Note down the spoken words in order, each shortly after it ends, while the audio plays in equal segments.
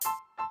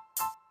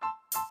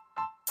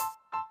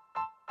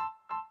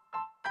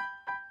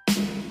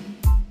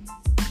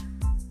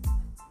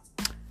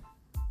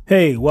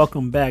Hey,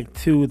 welcome back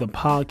to the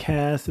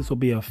podcast. This will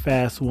be a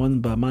fast one,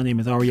 but my name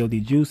is Ario D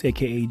Juice,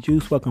 aka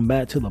Juice. Welcome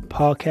back to the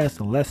podcast,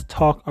 the Let's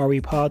Talk RE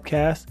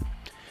podcast.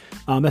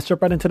 Let's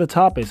jump right into the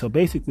topic. So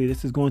basically,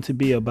 this is going to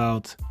be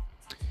about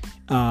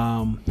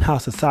how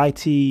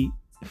society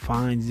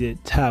finds it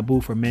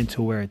taboo for men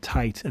to wear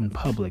tights in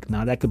public.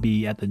 Now, that could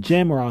be at the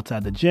gym or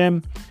outside the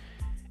gym.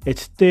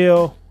 It's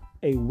still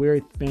a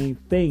weird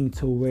thing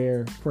to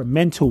wear for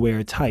men to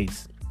wear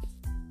tights.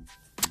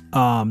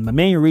 The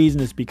main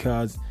reason is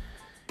because,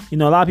 a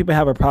lot of people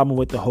have a problem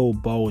with the whole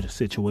bulge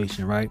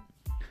situation, right?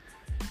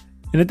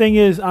 And the thing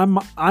is, I'm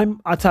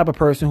a type of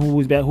person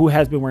who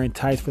has been wearing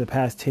tights for the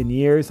past 10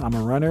 years. I'm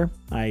a runner.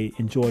 I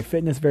enjoy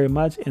fitness very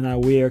much, and I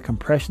wear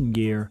compression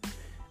gear,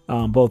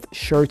 both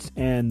shirts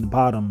and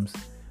bottoms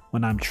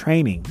when I'm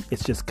training.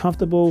 It's just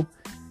comfortable.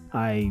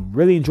 I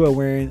really enjoy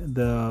wearing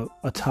the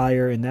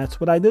attire, and that's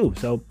what I do.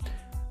 So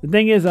the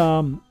thing is,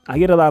 I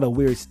get a lot of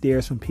weird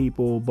stares from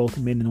people, both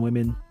men and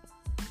women.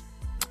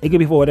 It could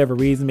be for whatever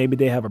reason. Maybe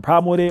they have a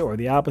problem with it or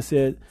the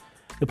opposite.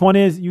 The point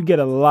is, you get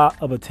a lot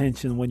of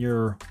attention when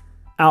you're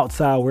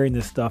outside wearing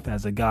this stuff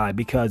as a guy,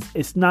 because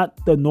it's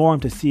not the norm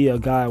to see a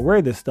guy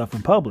wear this stuff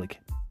in public.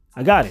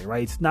 I got it,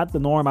 right? It's not the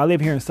norm. I live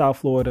here in South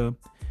Florida.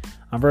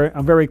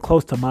 I'm very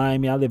close to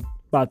Miami. I live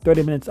about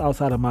 30 minutes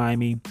outside of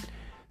Miami.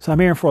 So I'm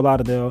here for a lot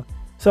of the.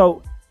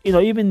 So,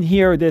 even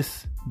here,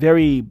 this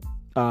very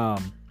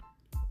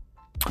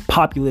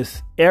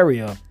populous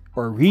area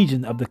or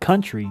region of the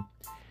country,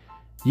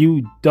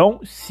 you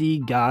don't see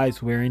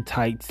guys wearing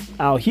tights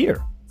out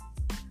here.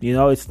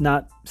 It's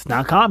not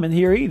common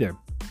here either.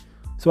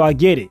 So I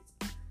get it.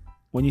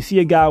 When you see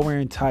a guy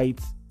wearing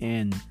tights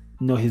and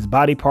his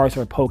body parts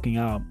are poking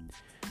out,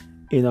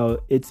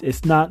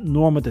 it's not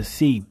normal to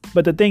see.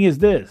 But the thing is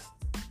this,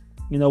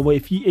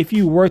 if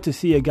you were to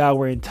see a guy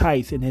wearing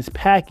tights and his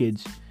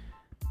package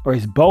or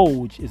his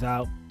bulge is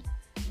out,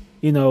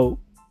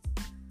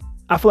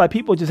 I feel like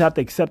people just have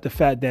to accept the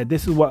fact that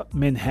this is what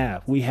men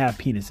have. We have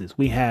penises.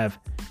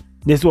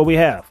 This is what we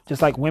have.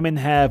 Just like women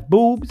have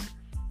boobs,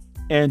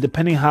 and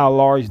depending how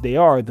large they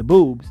are, the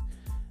boobs,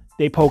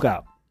 they poke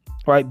out.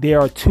 Right?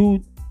 There are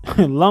two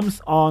lumps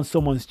on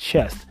someone's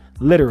chest,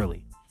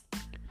 literally.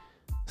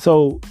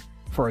 So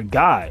for a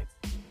guy,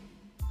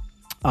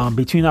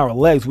 between our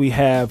legs, we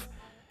have,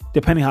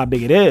 depending how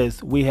big it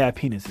is, we have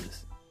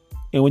penises.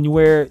 And when you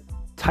wear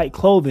tight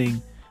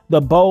clothing, the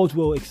bulge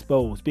will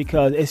expose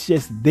because it's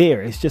just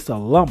there. It's just a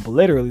lump.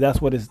 Literally, that's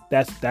what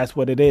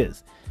it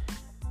is.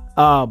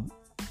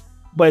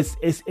 But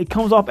it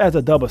comes off as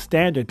a double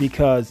standard,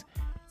 because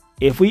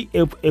if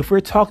we're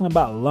talking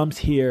about lumps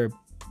here,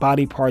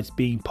 body parts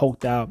being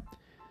poked out,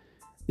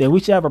 then we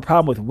should have a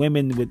problem with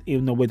women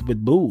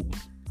with boobs.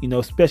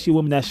 Especially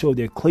women that show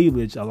their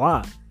cleavage a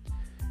lot.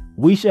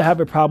 We should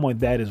have a problem with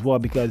that as well,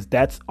 because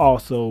that's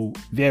also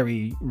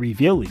very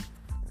revealing,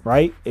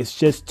 right? It's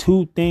just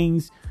two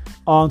things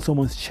on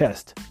someone's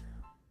chest,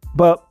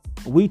 but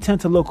we tend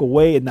to look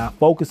away and not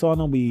focus on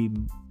them. We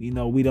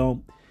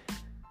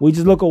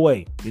just look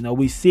away.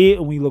 We see it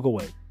and we look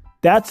away.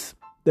 That's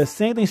the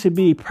same thing should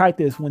be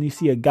practiced when you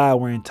see a guy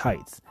wearing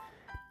tights.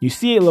 You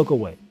see it, look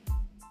away,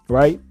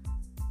 right?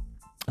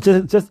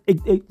 Just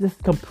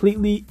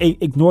completely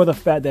ignore the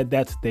fact that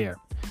that's there.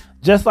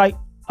 Just like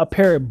a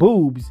pair of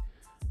boobs,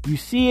 you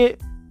see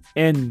it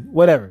and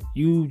whatever,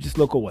 you just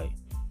look away,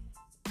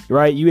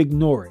 right? You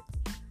ignore it.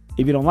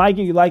 If you don't like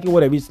it, you like it,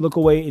 whatever. You just look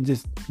away and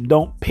just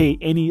don't pay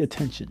any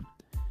attention.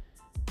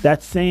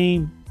 That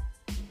same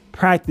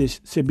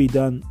practice should be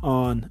done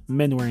on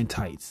men wearing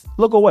tights.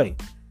 Look away.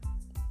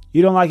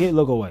 You don't like it,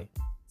 look away.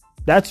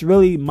 That's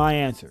really my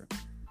answer,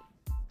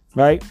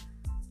 right?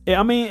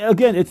 I mean,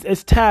 again,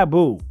 it's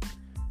taboo.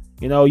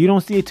 You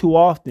don't see it too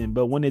often,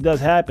 but when it does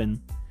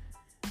happen,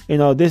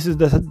 this is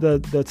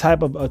the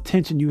type of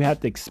attention you have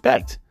to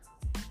expect,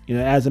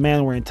 as a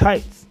man wearing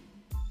tights.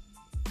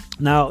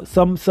 Now,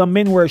 some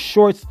men wear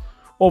shorts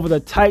over the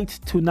tights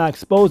to not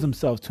expose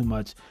themselves too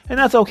much, and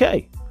that's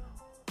okay.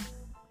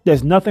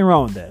 There's nothing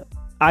wrong with that.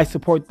 I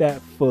support that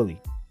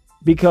fully,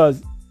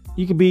 because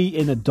you can be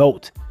an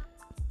adult.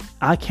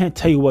 I can't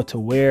tell you what to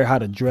wear, how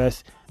to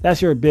dress.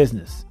 That's your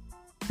business,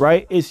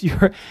 right? It's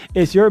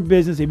your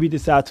business if you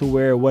decide to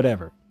wear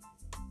whatever,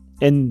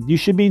 and you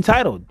should be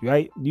entitled,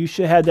 right? You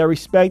should have that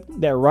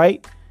respect, that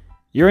right.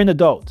 You're an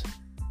adult.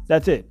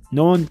 That's it.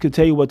 No one can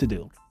tell you what to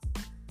do,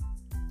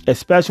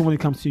 especially when it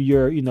comes to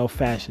your,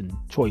 fashion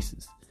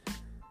choices.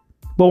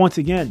 But once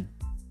again,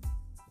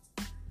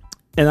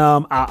 and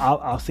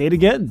I'll say it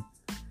again,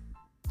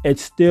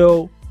 it's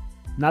still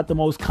not the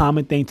most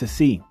common thing to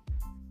see.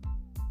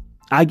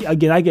 I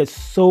get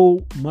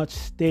so much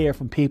stare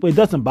from people. It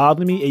doesn't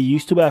bother me. It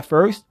used to at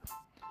first.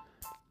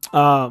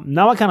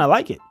 Now I kind of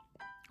like it,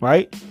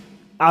 right?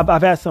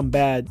 I've had some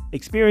bad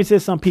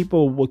experiences. Some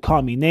people would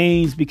call me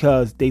names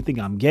because they think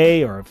I'm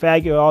gay or a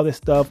faggot or all this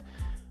stuff.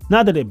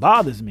 Not that it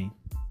bothers me,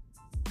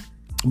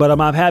 but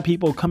I've had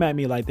people come at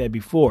me like that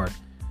before.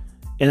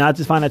 And I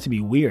just find that to be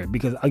weird,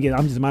 because, again,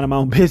 I'm just minding my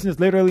own business,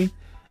 literally.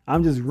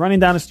 I'm just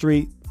running down the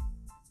street.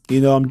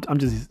 I'm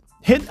just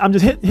I'm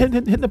just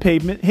hitting the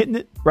pavement, hitting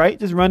it, right?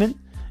 Just running,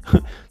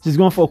 just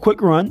going for a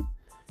quick run.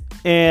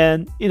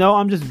 And,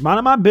 I'm just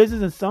minding my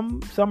business,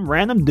 and some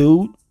random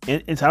dude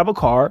inside of a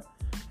car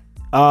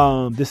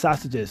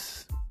decides to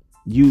just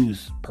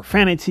use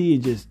profanity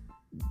and just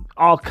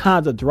all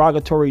kinds of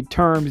derogatory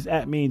terms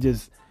at me. And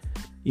just,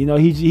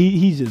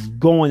 he's just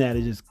going at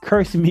it, just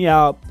cursing me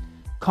out,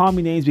 calling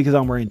me names because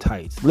I'm wearing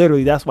tights.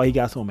 Literally, that's why he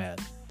got so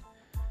mad.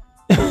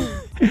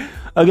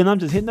 Again, I'm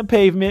just hitting the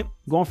pavement,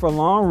 going for a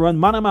long run,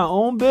 minding my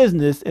own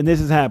business, and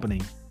this is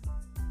happening.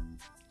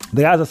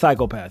 The guy's a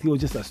psychopath. He was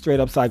just a straight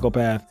up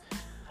psychopath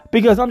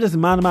because I'm just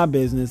minding my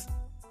business.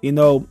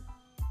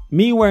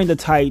 Me wearing the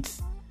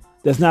tights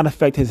does not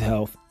affect his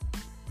health.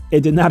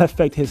 It did not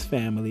affect his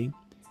family.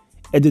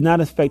 It did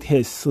not affect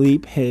his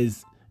sleep,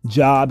 his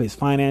job, his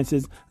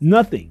finances,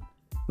 nothing.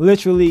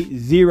 Literally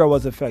zero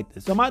was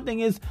affected. So my thing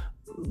is,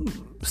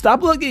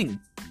 stop looking,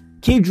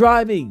 keep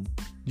driving,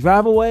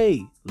 drive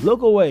away,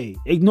 look away,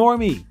 ignore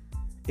me.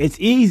 It's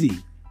easy.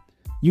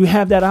 You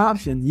have that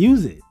option.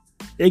 Use it.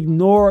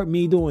 Ignore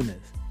me doing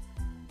this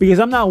because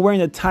I'm not wearing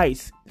the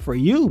tights for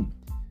you.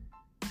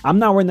 I'm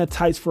not wearing the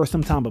tights for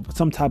some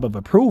type of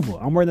approval.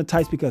 I'm wearing the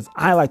tights because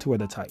I like to wear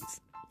the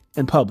tights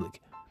in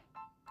public,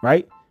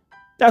 right?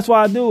 That's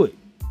why I do it.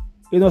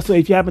 So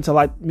if you happen to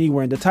like me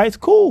wearing the tights,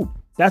 cool.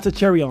 That's a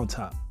cherry on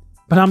top.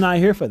 But I'm not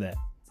here for that.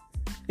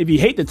 If you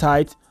hate the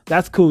tights,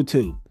 that's cool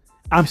too.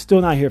 I'm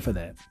still not here for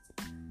that.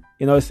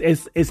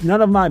 It's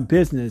none of my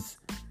business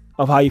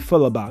of how you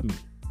feel about me.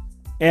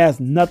 It has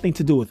nothing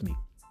to do with me.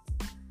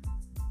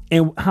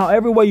 And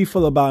however way you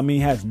feel about me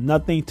has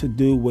nothing to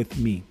do with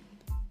me.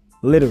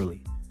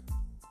 Literally.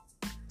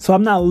 So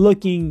I'm not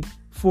looking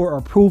for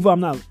approval.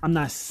 I'm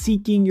not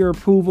seeking your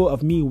approval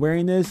of me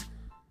wearing this.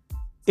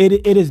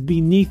 It is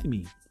beneath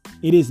me.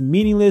 It is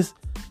meaningless,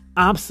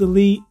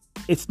 obsolete.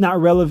 It's not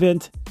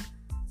relevant.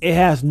 It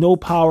has no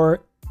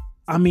power.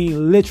 I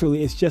mean,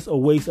 literally, it's just a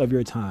waste of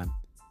your time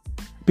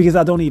because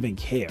I don't even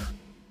care.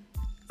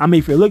 I mean,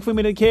 if you're looking for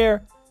me to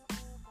care,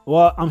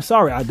 well, I'm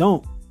sorry. I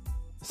don't.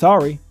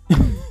 Sorry.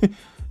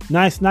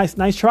 Nice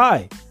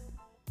try.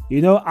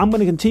 I'm going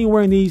to continue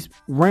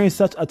wearing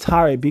such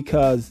attire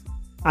because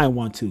I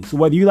want to. So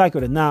whether you like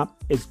it or not,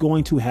 it's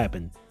going to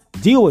happen.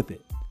 Deal with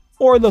it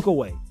or look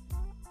away.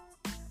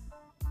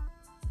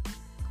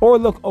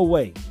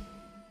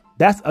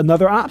 That's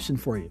another option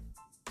for you.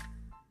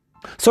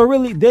 So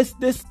really, this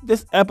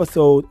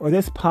episode or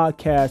this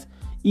podcast,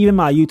 even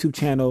my YouTube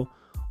channel,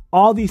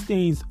 all these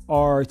things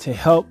are to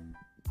help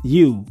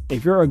you.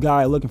 If you're a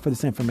guy looking for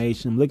this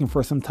information, looking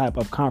for some type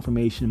of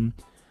confirmation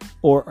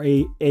or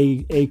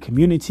a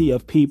community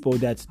of people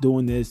that's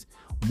doing this,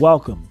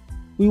 welcome.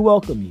 We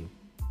welcome you.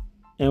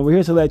 And we're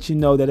here to let you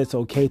know that it's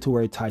okay to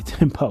wear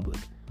tights in public.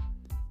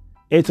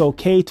 It's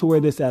okay to wear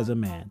this as a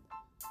man.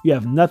 You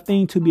have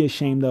nothing to be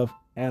ashamed of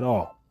at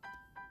all.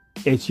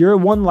 It's your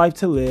one life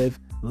to live.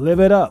 Live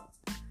it up.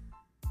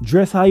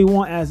 Dress how you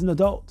want as an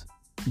adult.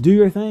 Do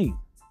your thing.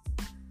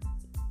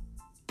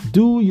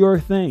 Do your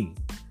thing.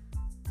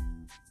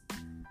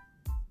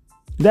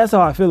 That's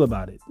how I feel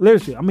about it.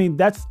 Literally, I mean,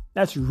 that's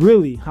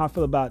really how I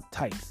feel about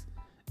tights.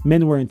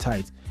 Men wearing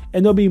tights.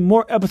 And there'll be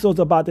more episodes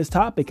about this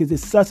topic because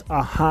it's such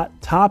a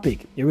hot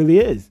topic. It really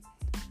is.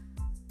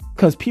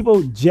 Because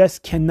people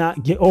just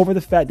cannot get over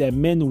the fact that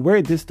men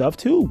wear this stuff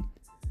too.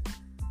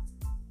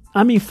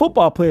 I mean,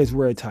 football players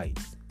wear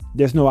tights.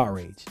 There's no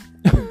outrage.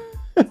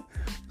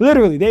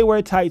 Literally, they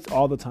wear tights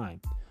all the time.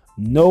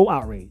 No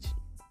outrage.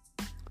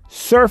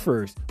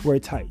 Surfers wear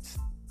tights.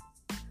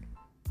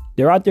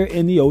 They're out there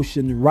in the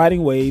ocean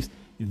riding waves.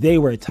 They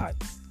wear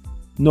tights.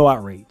 No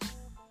outrage.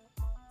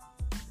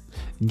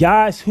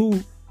 Guys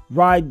who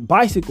ride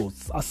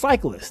bicycles, a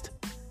cyclist,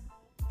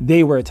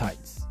 they wear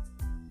tights.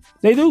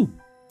 They do.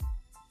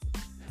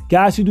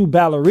 Guys who do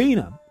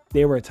ballerina,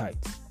 they wear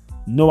tights.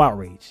 No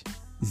outrage.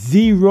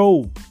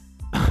 Zero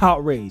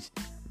outrage.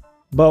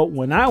 But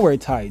when I wear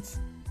tights,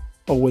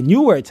 or when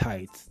you wear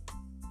tights,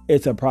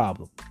 it's a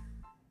problem.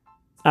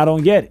 I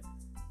don't get it.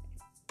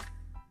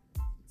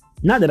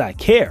 Not that I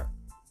care,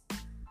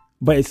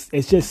 but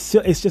it's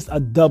just a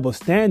double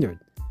standard.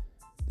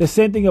 The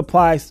same thing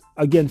applies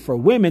again for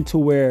women to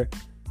wear,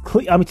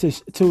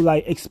 to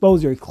like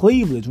expose their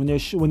cleavage when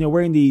they're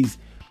wearing these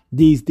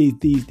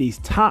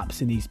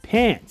tops and these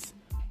pants,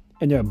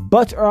 and their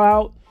butts are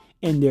out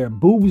and their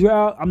boobs are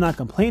out. I'm not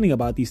complaining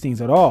about these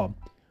things at all,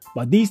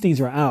 but these things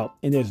are out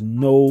and there's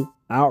no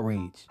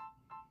outrage.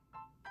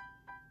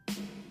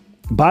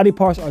 Body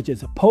parts are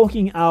just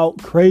poking out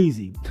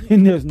crazy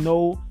and there's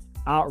no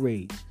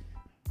outrage.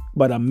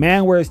 But a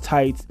man wears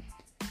tights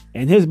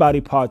and his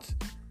body parts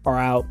are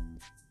out.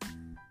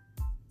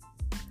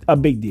 A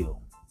big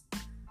deal.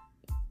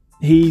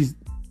 He's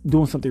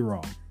doing something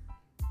wrong.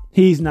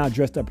 He's not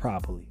dressed up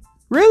properly.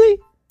 Really?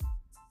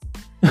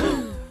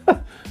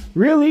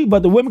 Really?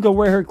 But the women can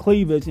wear her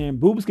cleavage and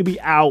boobs could be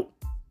out.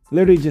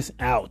 Literally just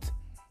out.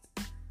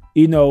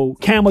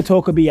 Camel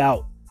toe could be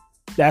out.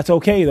 That's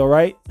okay though,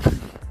 right?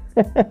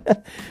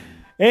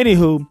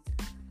 Anywho,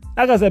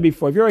 like I said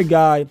before, if you're a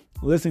guy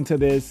listening to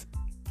this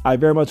I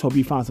very much hope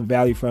you found some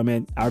value from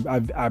it.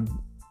 I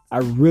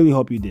really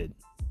hope you did.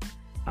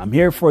 I'm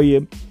here for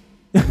you.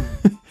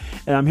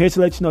 And I'm here to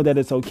let you know that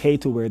it's okay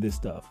to wear this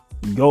stuff.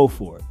 Go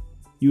for it.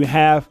 You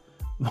have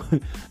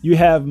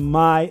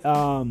my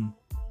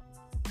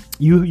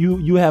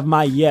you have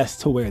my yes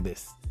to wear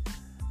this.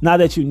 Not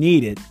that you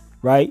need it,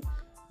 right?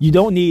 You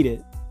don't need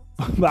it,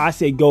 but I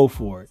say go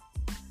for it.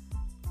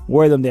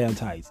 Wear them damn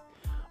tights.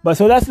 But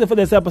so that's it for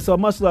this episode.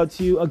 Much love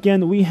to you.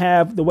 Again, we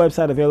have the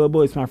website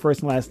available. It's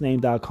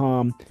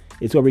myfirstandlastname.com.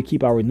 It's where we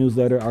keep our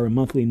newsletter, our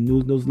monthly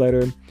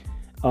newsletter.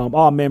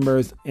 All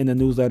members in the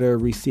newsletter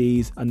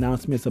receives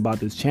announcements about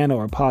this channel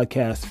or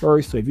podcast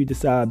first. So if you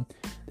decide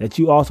that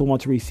you also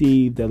want to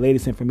receive the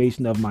latest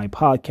information of my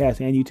podcast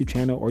and YouTube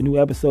channel or new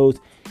episodes,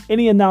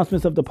 any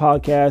announcements of the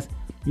podcast,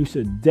 you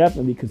should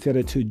definitely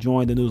consider to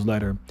join the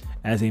newsletter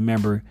as a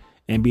member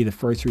and be the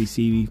first to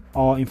receive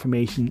all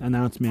information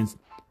announcements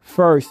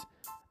first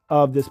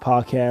of this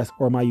podcast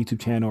or my YouTube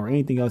channel or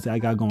anything else that I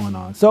got going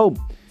on. So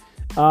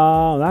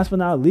last but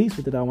not least,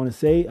 what did I want to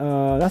say?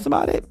 That's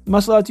about it.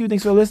 Much love to you.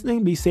 Thanks for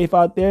listening. Be safe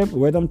out there.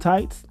 Wear them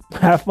tights.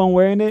 Have fun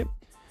wearing it.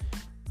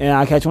 And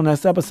I'll catch you on the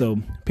next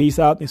episode. Peace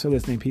out. Thanks for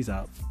listening. Peace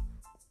out.